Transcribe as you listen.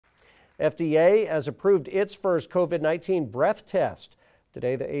FDA has approved its first COVID-19 breath test.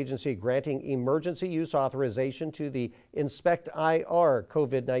 Today, the agency granting emergency use authorization to the Inspect IR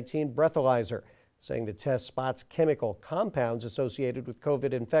COVID-19 breathalyzer, saying the test spots chemical compounds associated with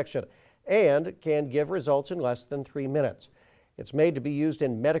COVID infection and can give results in less than 3 minutes. It's made to be used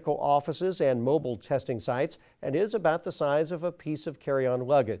in medical offices and mobile testing sites and is about the size of a piece of carry-on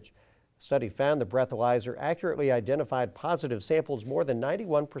luggage. A study found the breathalyzer accurately identified positive samples more than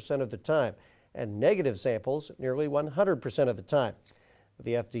 91% of the time and negative samples nearly 100% of the time.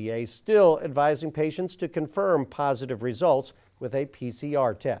 The FDA still advising patients to confirm positive results with a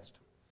PCR test.